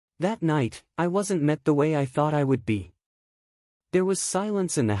That night, I wasn't met the way I thought I would be. There was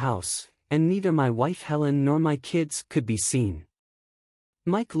silence in the house, and neither my wife Helen nor my kids could be seen.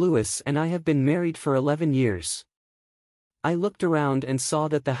 Mike Lewis and I have been married for 11 years. I looked around and saw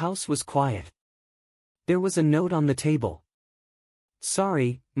that the house was quiet. There was a note on the table.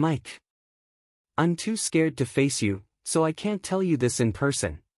 Sorry, Mike. I'm too scared to face you, so I can't tell you this in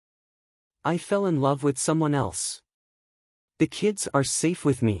person. I fell in love with someone else. The kids are safe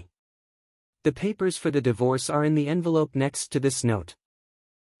with me. The papers for the divorce are in the envelope next to this note.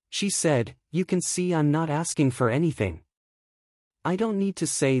 She said, "You can see I'm not asking for anything." I don't need to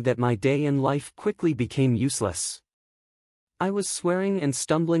say that my day and life quickly became useless. I was swearing and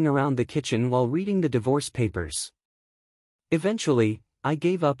stumbling around the kitchen while reading the divorce papers. Eventually, I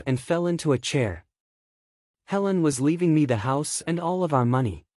gave up and fell into a chair. Helen was leaving me the house and all of our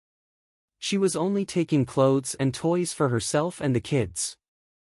money. She was only taking clothes and toys for herself and the kids.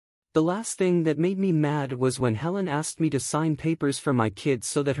 The last thing that made me mad was when Helen asked me to sign papers for my kids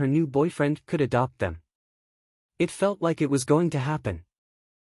so that her new boyfriend could adopt them. It felt like it was going to happen.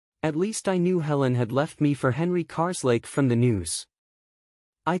 At least I knew Helen had left me for Henry Carslake from the news.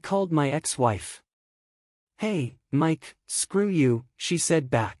 I called my ex-wife. "Hey, Mike, screw you," she said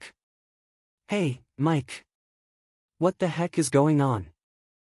back. "Hey, Mike. What the heck is going on?"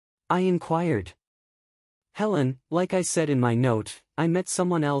 I inquired. "Helen, like I said in my note, I met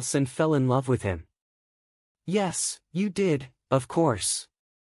someone else and fell in love with him." "Yes, you did, of course.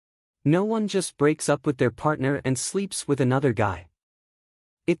 No one just breaks up with their partner and sleeps with another guy.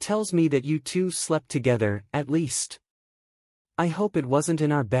 It tells me that you two slept together, at least. I hope it wasn't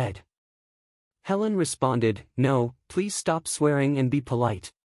in our bed." Helen responded, "No, please stop swearing and be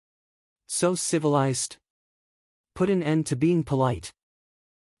polite. So civilized. Put an end to being polite.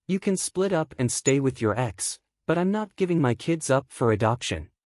 You can split up and stay with your ex, but I'm not giving my kids up for adoption.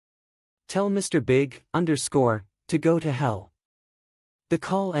 Tell Mr. Big, to go to hell." The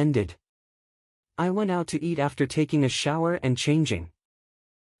call ended. I went out to eat after taking a shower and changing.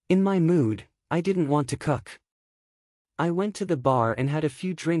 In my mood, I didn't want to cook. I went to the bar and had a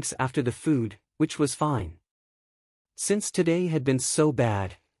few drinks after the food, which was fine. Since today had been so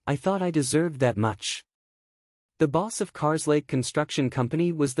bad, I thought I deserved that much. The boss of Carslake Construction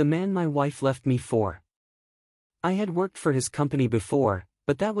Company was the man my wife left me for. I had worked for his company before,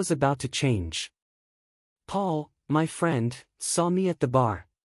 but that was about to change. Paul, my friend, saw me at the bar.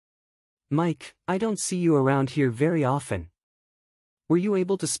 "Mike, I don't see you around here very often. Were you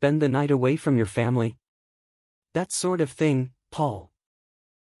able to spend the night away from your family?" "That sort of thing, Paul."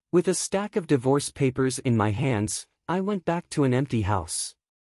 With a stack of divorce papers in my hands, I went back to an empty house.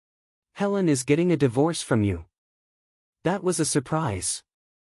 "Helen is getting a divorce from you." That was a surprise.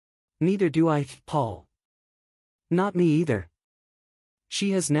 "Neither do I, Paul." "Not me either. She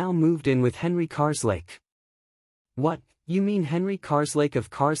has now moved in with Henry Carslake." "What, you mean Henry Carslake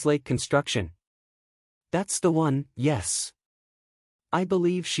of Carslake Construction?" "That's the one, yes. I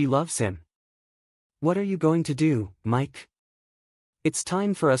believe she loves him." "What are you going to do, Mike?" "It's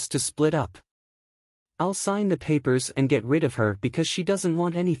time for us to split up. I'll sign the papers and get rid of her because she doesn't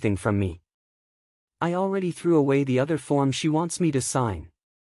want anything from me. I already threw away the other form she wants me to sign."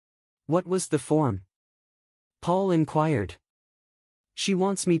 "What was the form?" Paul inquired. "She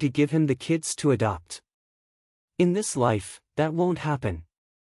wants me to give him the kids to adopt. In this life, that won't happen."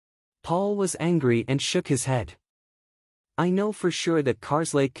 Paul was angry and shook his head. "I know for sure that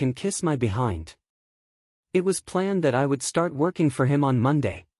Carslake can kiss my behind. It was planned that I would start working for him on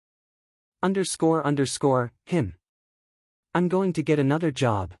Monday. Him. I'm going to get another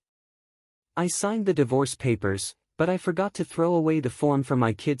job." I signed the divorce papers, but I forgot to throw away the form for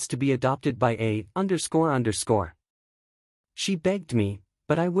my kids to be adopted by A. She begged me,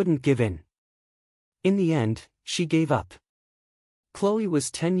 but I wouldn't give in. In the end, she gave up. Chloe was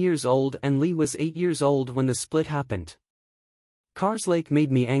 10 years old and Lee was 8 years old when the split happened. Carslake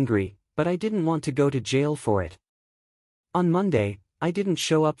made me angry, but I didn't want to go to jail for it. On Monday, I didn't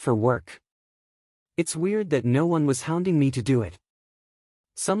show up for work. It's weird that no one was hounding me to do it.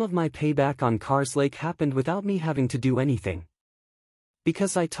 Some of my payback on Carslake happened without me having to do anything.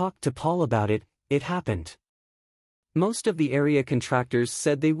 Because I talked to Paul about it, it happened. Most of the area contractors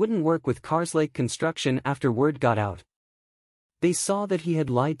said they wouldn't work with Carslake Construction after word got out. They saw that he had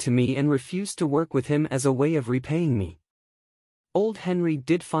lied to me and refused to work with him as a way of repaying me. Old Henry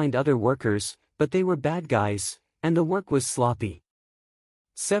did find other workers, but they were bad guys, and the work was sloppy.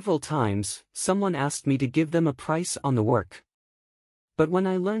 Several times, someone asked me to give them a price on the work. But when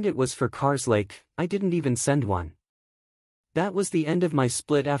I learned it was for Carslake, I didn't even send one. That was the end of my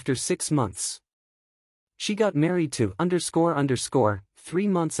split after 6 months. She got married to ___, 3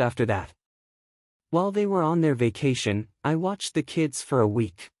 months after that. While they were on their vacation, I watched the kids for a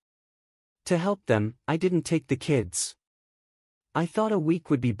week. To help them, I didn't take the kids. I thought a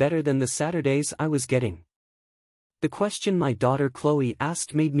week would be better than the Saturdays I was getting. The question my daughter Chloe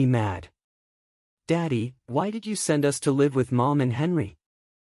asked made me mad. "Daddy, why did you send us to live with Mom and Henry?"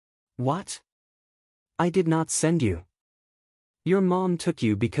 "What? I did not send you. Your mom took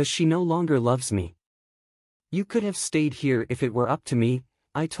you because she no longer loves me. You could have stayed here if it were up to me,"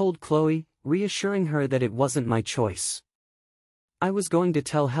 I told Chloe, reassuring her that it wasn't my choice. I was going to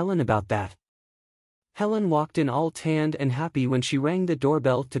tell Helen about that. Helen walked in all tanned and happy when she rang the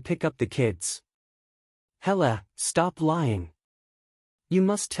doorbell to pick up the kids. "Hella, stop lying. You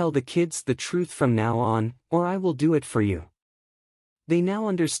must tell the kids the truth from now on, or I will do it for you. They now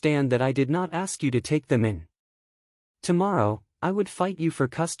understand that I did not ask you to take them in. Tomorrow, I would fight you for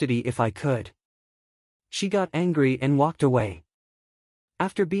custody if I could." She got angry and walked away.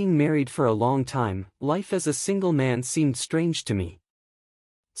 After being married for a long time, life as a single man seemed strange to me.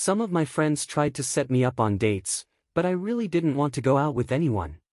 Some of my friends tried to set me up on dates, but I really didn't want to go out with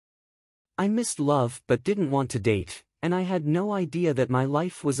anyone. I missed love but didn't want to date, and I had no idea that my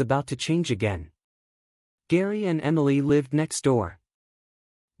life was about to change again. Gary and Emily lived next door.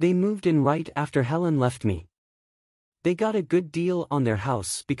 They moved in right after Helen left me. They got a good deal on their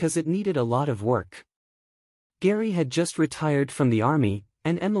house because it needed a lot of work. Gary had just retired from the army,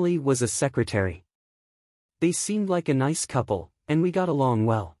 and Emily was a secretary. They seemed like a nice couple, and we got along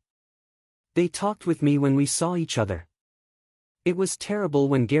well. They talked with me when we saw each other. It was terrible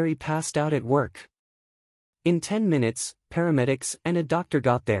when Gary passed out at work. In 10 minutes, paramedics and a doctor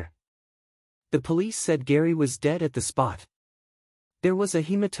got there. The police said Gary was dead at the spot. There was a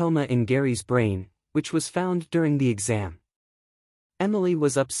hematoma in Gary's brain, which was found during the exam. Emily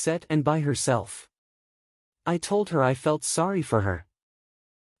was upset and by herself. I told her I felt sorry for her.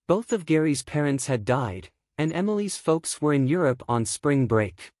 Both of Gary's parents had died, and Emily's folks were in Europe on spring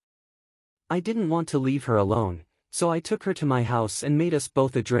break. I didn't want to leave her alone, so I took her to my house and made us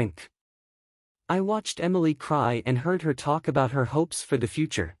both a drink. I watched Emily cry and heard her talk about her hopes for the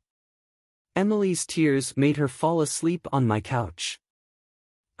future. Emily's tears made her fall asleep on my couch.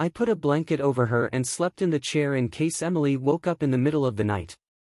 I put a blanket over her and slept in the chair in case Emily woke up in the middle of the night.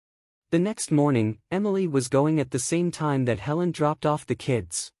 The next morning, Emily was going at the same time that Helen dropped off the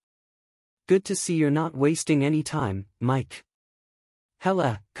kids. "Good to see you're not wasting any time, Mike.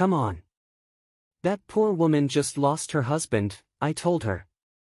 Hella, come on. That poor woman just lost her husband," I told her.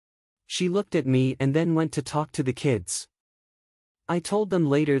 She looked at me and then went to talk to the kids. I told them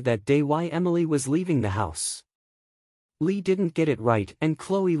later that day why Emily was leaving the house. Lee didn't get it right and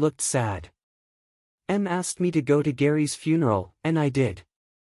Chloe looked sad. Em asked me to go to Gary's funeral, and I did.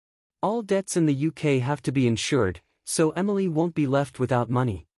 All debts in the UK have to be insured, so Emily won't be left without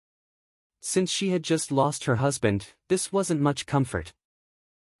money. Since she had just lost her husband, this wasn't much comfort.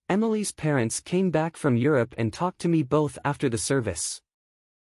 Emily's parents came back from Europe and talked to me both after the service.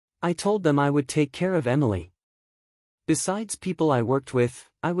 I told them I would take care of Emily. Besides people I worked with,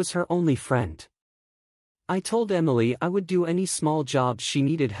 I was her only friend. I told Emily I would do any small jobs she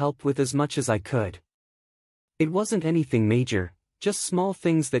needed help with as much as I could. It wasn't anything major, just small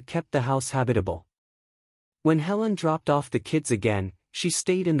things that kept the house habitable. When Helen dropped off the kids again, she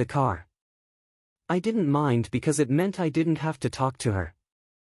stayed in the car. I didn't mind because it meant I didn't have to talk to her.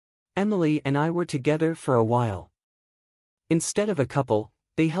 Emily and I were together for a while. Instead of a couple,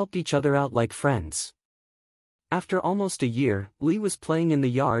 they helped each other out like friends. After almost a year, Lee was playing in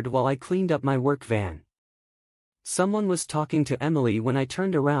the yard while I cleaned up my work van. Someone was talking to Emily when I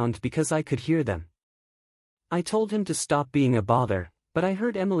turned around because I could hear them. I told him to stop being a bother, but I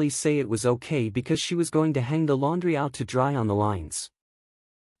heard Emily say it was okay because she was going to hang the laundry out to dry on the lines.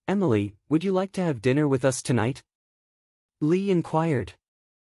 "Emily, would you like to have dinner with us tonight?" Lee inquired.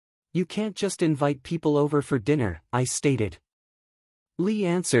 "You can't just invite people over for dinner," I stated. Lee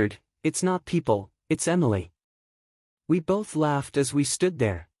answered, "It's not people, it's Emily." We both laughed as we stood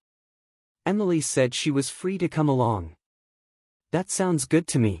there. Emily said she was free to come along. "That sounds good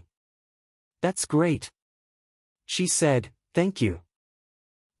to me." "That's great." She said, "Thank you."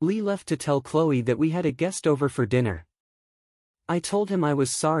 Lee left to tell Chloe that we had a guest over for dinner. I told him I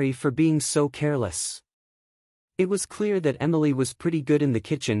was sorry for being so careless. It was clear that Emily was pretty good in the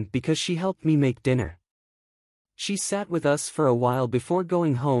kitchen because she helped me make dinner. She sat with us for a while before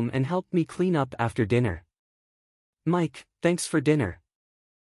going home and helped me clean up after dinner. "Mike, thanks for dinner.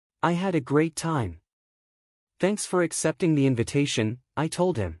 I had a great time." "Thanks for accepting the invitation," I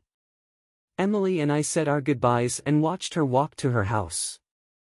told him. Emily and I said our goodbyes and watched her walk to her house.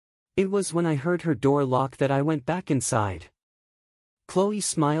 It was when I heard her door lock that I went back inside. Chloe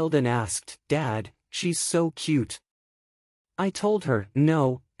smiled and asked, "Dad, she's so cute." I told her,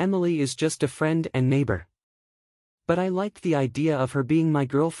 "No, Emily is just a friend and neighbor." But I liked the idea of her being my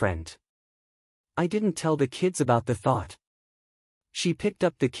girlfriend. I didn't tell the kids about the thought. She picked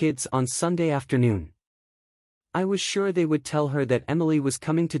up the kids on Sunday afternoon. I was sure they would tell her that Emily was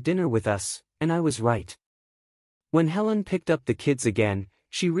coming to dinner with us, and I was right. When Helen picked up the kids again,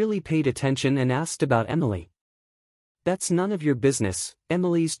 she really paid attention and asked about Emily. "That's none of your business,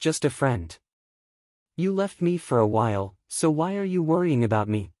 Emily's just a friend. You left me for a while, so why are you worrying about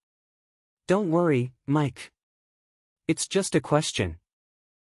me?" "Don't worry, Mike. It's just a question."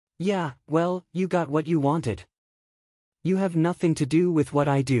 "Yeah, well, you got what you wanted. You have nothing to do with what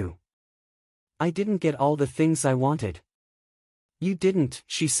I do." "I didn't get all the things I wanted." "You didn't,"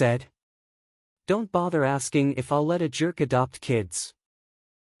 she said. "Don't bother asking if I'll let a jerk adopt kids.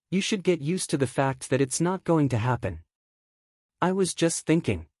 You should get used to the fact that it's not going to happen." "I was just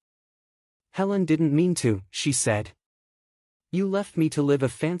thinking." "Helen didn't mean to," she said. "You left me to live a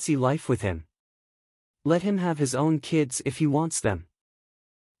fancy life with him. Let him have his own kids if he wants them.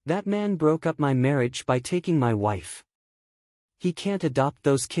 That man broke up my marriage by taking my wife. He can't adopt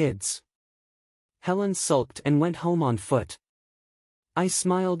those kids." Helen sulked and went home on foot. I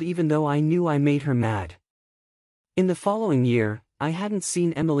smiled even though I knew I made her mad. In the following year, I hadn't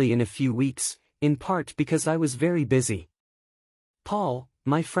seen Emily in a few weeks, in part because I was very busy. Paul,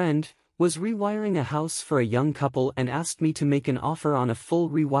 my friend, was rewiring a house for a young couple and asked me to make an offer on a full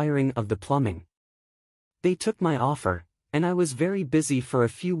rewiring of the plumbing. They took my offer, and I was very busy for a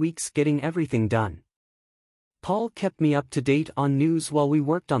few weeks getting everything done. Paul kept me up to date on news while we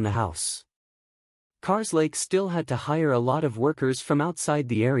worked on the house. Carslake still had to hire a lot of workers from outside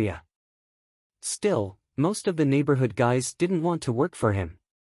the area. Still, most of the neighborhood guys didn't want to work for him.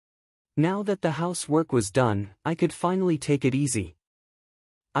 Now that the housework was done, I could finally take it easy.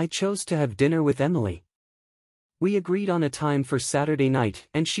 I chose to have dinner with Emily. We agreed on a time for Saturday night,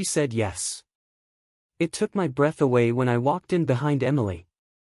 and she said yes. It took my breath away when I walked in behind Emily.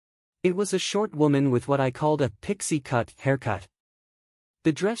 It was a short woman with what I called a pixie-cut haircut.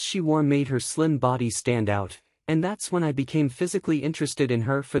 The dress she wore made her slim body stand out, and that's when I became physically interested in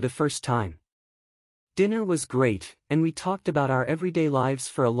her for the first time. Dinner was great, and we talked about our everyday lives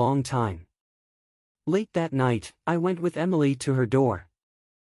for a long time. Late that night, I went with Emily to her door.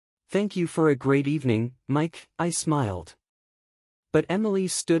 "Thank you for a great evening, Mike," I smiled. But Emily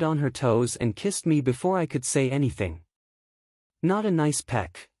stood on her toes and kissed me before I could say anything. Not a nice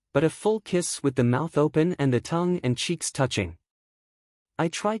peck, but a full kiss with the mouth open and the tongue and cheeks touching. I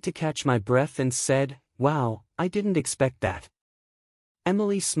tried to catch my breath and said, "Wow, I didn't expect that."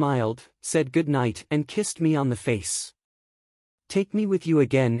 Emily smiled, said good night and kissed me on the face. "Take me with you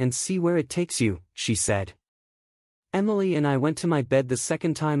again and see where it takes you," she said. Emily and I went to my bed the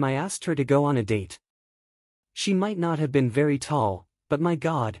second time I asked her to go on a date. She might not have been very tall, but my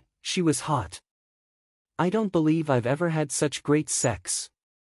God, she was hot. I don't believe I've ever had such great sex.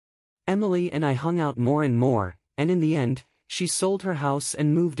 Emily and I hung out more and more, and in the end, she sold her house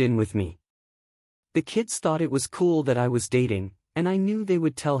and moved in with me. The kids thought it was cool that I was dating, and I knew they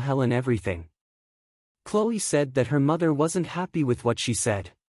would tell Helen everything. Chloe said that her mother wasn't happy with what she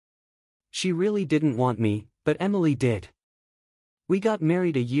said. She really didn't want me, but Emily did. We got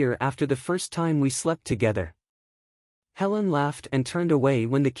married a year after the first time we slept together. Helen laughed and turned away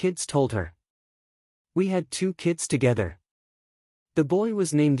when the kids told her. We had 2 kids together. The boy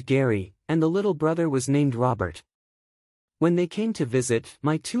was named Gary, and the little brother was named Robert. When they came to visit,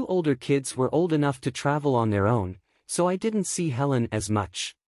 my 2 older kids were old enough to travel on their own, so I didn't see Helen as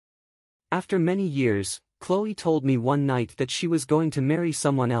much. After many years, Chloe told me one night that she was going to marry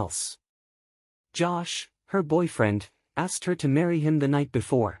someone else. Josh, her boyfriend, asked her to marry him the night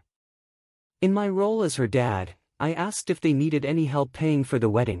before. In my role as her dad, I asked if they needed any help paying for the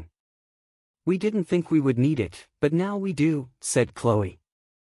wedding. "We didn't think we would need it, but now we do," said Chloe.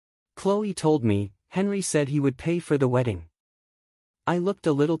 Chloe told me, Henry said he would pay for the wedding. I looked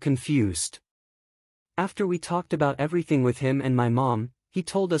a little confused. After we talked about everything with him and my mom, he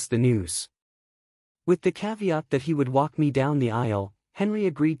told us the news. With the caveat that he would walk me down the aisle, Henry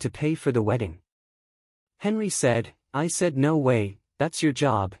agreed to pay for the wedding. Henry said, I said no way, that's your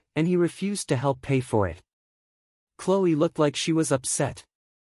job, and he refused to help pay for it. Chloe looked like she was upset.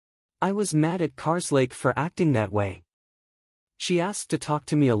 I was mad at Carslake for acting that way. She asked to talk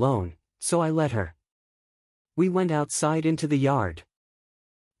to me alone, so I let her. We went outside into the yard.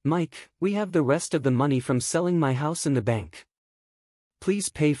 "Mike, we have the rest of the money from selling my house in the bank. Please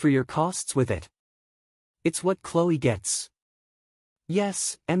pay for your costs with it. It's what Chloe gets."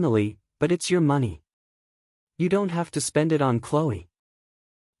 Yes, Emily, but it's your money. You don't have to spend it on Chloe.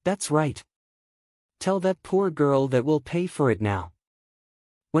 That's right. Tell that poor girl that we'll pay for it now.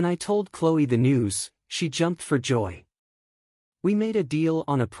 When I told Chloe the news, she jumped for joy. We made a deal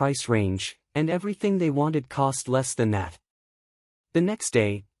on a price range, and everything they wanted cost less than that. The next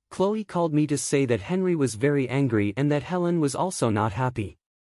day, Chloe called me to say that Henry was very angry and that Helen was also not happy.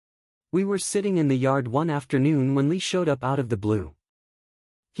 We were sitting in the yard one afternoon when Lee showed up out of the blue.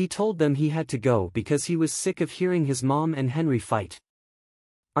 He told them he had to go because he was sick of hearing his mom and Henry fight.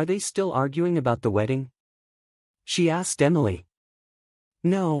 Are they still arguing about the wedding? She asked Emily.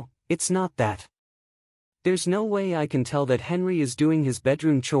 No, it's not that. There's no way I can tell that Henry is doing his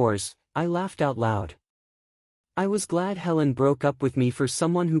bedroom chores, I laughed out loud. I was glad Helen broke up with me for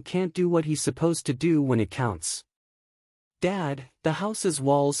someone who can't do what he's supposed to do when it counts. Dad, the house's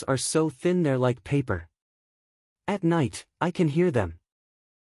walls are so thin they're like paper. At night, I can hear them.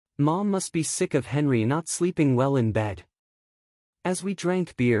 Mom must be sick of Henry not sleeping well in bed. As we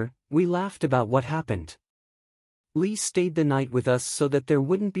drank beer, we laughed about what happened. Lee stayed the night with us so that there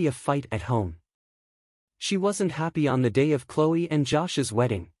wouldn't be a fight at home. She wasn't happy on the day of Chloe and Josh's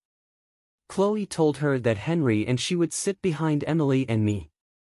wedding. Chloe told her that Henry and she would sit behind Emily and me.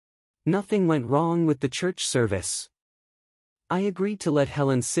 Nothing went wrong with the church service. I agreed to let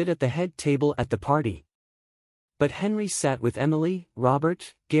Helen sit at the head table at the party. But Henry sat with Emily,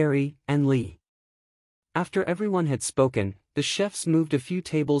 Robert, Gary, and Lee. After everyone had spoken, the chefs moved a few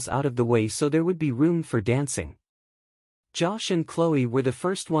tables out of the way so there would be room for dancing. Josh and Chloe were the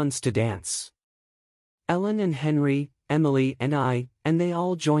first ones to dance. Ellen and Henry, Emily and I, and they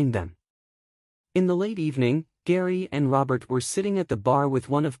all joined them. In the late evening, Gary and Robert were sitting at the bar with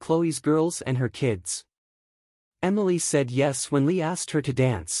one of Chloe's girls and her kids. Emily said yes when Lee asked her to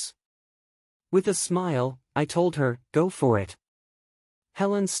dance. With a smile, I told her, go for it.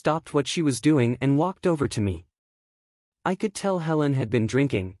 Helen stopped what she was doing and walked over to me. I could tell Helen had been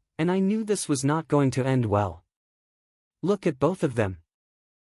drinking, and I knew this was not going to end well. Look at both of them.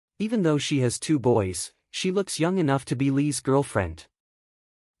 Even though she has 2 boys, she looks young enough to be Lee's girlfriend.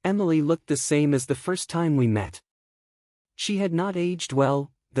 Emily looked the same as the first time we met. She had not aged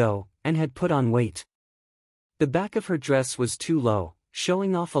well, though, and had put on weight. The back of her dress was too low,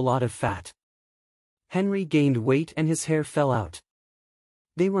 showing off a lot of fat. Henry gained weight and his hair fell out.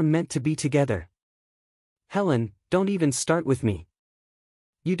 They were meant to be together. Helen, don't even start with me.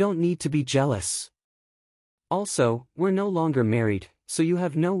 You don't need to be jealous. Also, we're no longer married, so you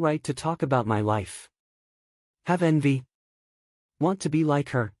have no right to talk about my life. Have envy? Want to be like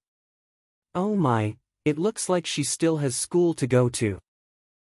her? Oh my, it looks like she still has school to go to.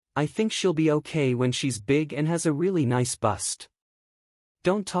 I think she'll be okay when she's big and has a really nice bust.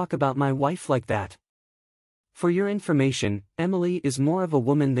 Don't talk about my wife like that. For your information, Emily is more of a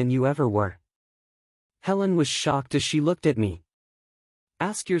woman than you ever were. Helen was shocked as she looked at me.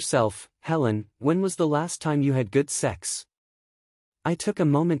 Ask yourself, Helen, when was the last time you had good sex? I took a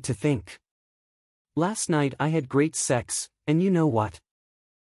moment to think. Last night I had great sex, and you know what?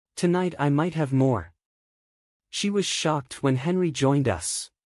 Tonight I might have more. She was shocked when Henry joined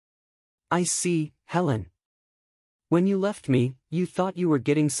us. I see, Helen. When you left me, you thought you were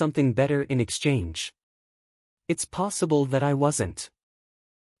getting something better in exchange. It's possible that I wasn't.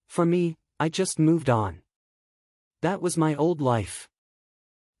 For me, I just moved on. That was my old life.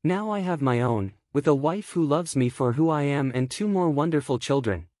 Now I have my own, with a wife who loves me for who I am and 2 more wonderful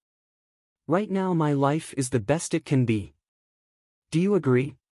children. Right now my life is the best it can be. Do you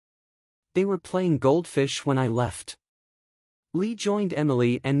agree? They were playing goldfish when I left. Lee joined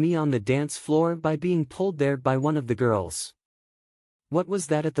Emily and me on the dance floor by being pulled there by one of the girls. What was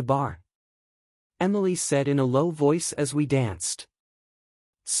that at the bar? Emily said in a low voice as we danced.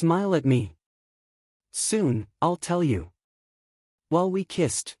 Smile at me. Soon, I'll tell you. While we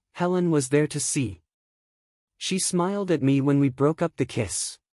kissed, Helen was there to see. She smiled at me when we broke up the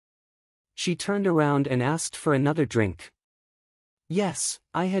kiss. She turned around and asked for another drink. Yes,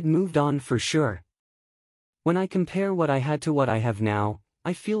 I had moved on for sure. When I compare what I had to what I have now,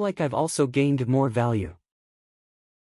 I feel like I've also gained more value.